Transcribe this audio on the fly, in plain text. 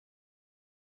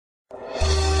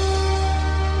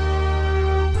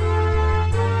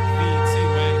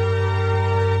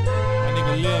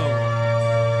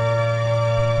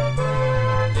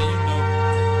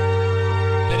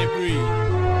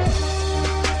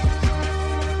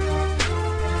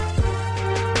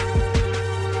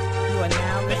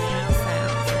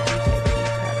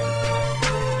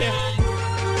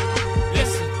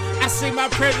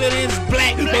president's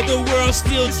black, but the world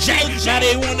still jack. Now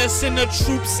they wanna send the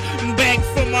troops back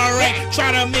from Iraq,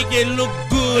 try to make it look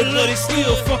good, but it's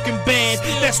still fucking bad.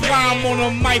 That's why I'm on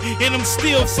a mic and I'm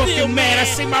still fucking mad. I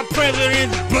say my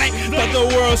president's black, but the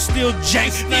world still jack.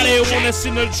 Now they wanna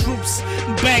send the troops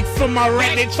back from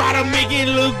Iraq. They try to make it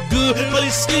look good, but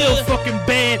it's still fucking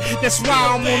bad. That's why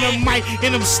I'm on a mic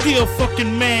and I'm still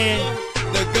fucking mad.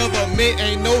 The government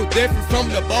ain't no different from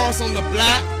the boss on the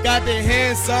block. Got their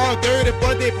hands all dirty,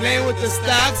 but they playing with the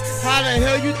stocks. How the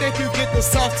hell you think you get the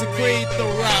sauce to create the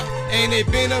rock? Ain't they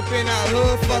been up in our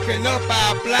hood, fucking up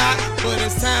our block? But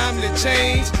it's time to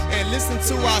change and listen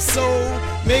to our soul.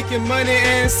 Making money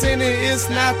and sinning is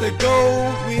not the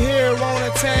goal. We here on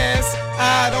a task,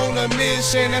 out on a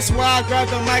mission. That's why I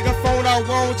grabbed the microphone, I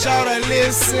want y'all to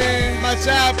listen. My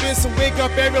job is to wake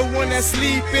up everyone that's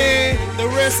sleeping. The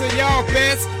rest of y'all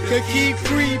bets could keep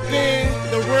creeping.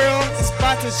 The world is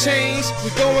about to change.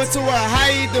 We going to a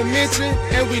higher dimension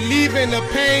and we leaving the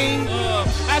pain.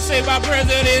 I say my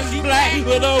president's black,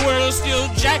 but the world still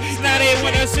jack. Now they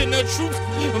wanna send the troops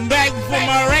back from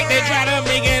Iraq. They try to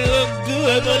make it look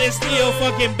good, but it's still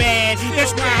fucking bad.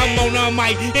 That's why I'm on the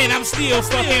mic and I'm still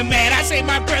fucking mad. I say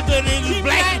my president's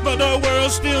black, but the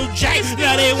world still jack.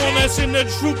 Now they wanna send the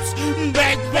troops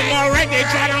back from Iraq. They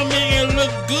try to make it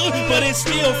look good, but it's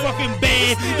still fucking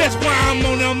bad. That's why I'm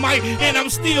on the mic and I'm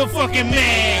still fucking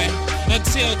mad.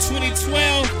 Until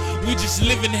 2012, we just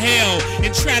live in hell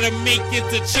and try to make it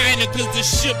to China cause the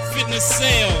ship finna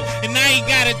sail. And I ain't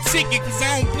got a ticket cause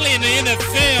I don't play in the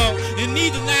NFL. And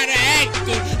neither not an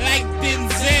actor like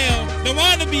Denzel. Don't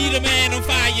wanna be the man on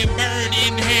fire and burn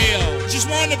in hell. Just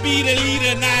wanna be the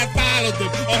leader and I follow them.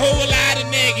 A whole lot of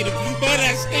negative, but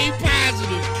I stay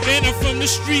positive. And I'm from the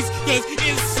streets cause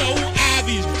it's so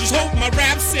obvious. Just hope my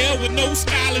rap sell with no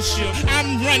scholarship.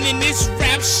 I'm running this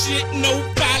rap shit, no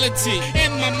politics.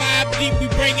 And my mob deep, we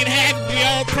bringing havoc, we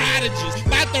all prodigies.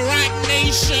 About the rock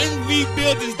nation, we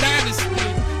build this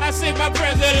dynasty. I say my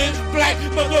president's black,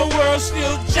 but the world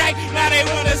still jack. Now they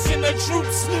wanna send the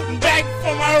troops back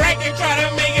from Iraq. They try to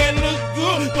make it look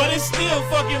good, but it's still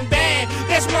fucking bad.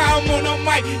 That's why I'm on the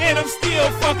mic and I'm still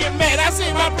fucking mad. I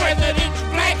say my president's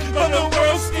black, but the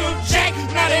world still jack.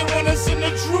 Now they wanna send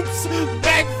the troops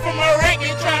back from Iraq.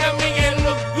 They try to make it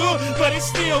look good, but it's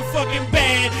still fucking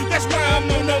bad. That's why I'm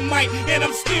on the mic and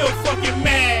I'm still fucking mad.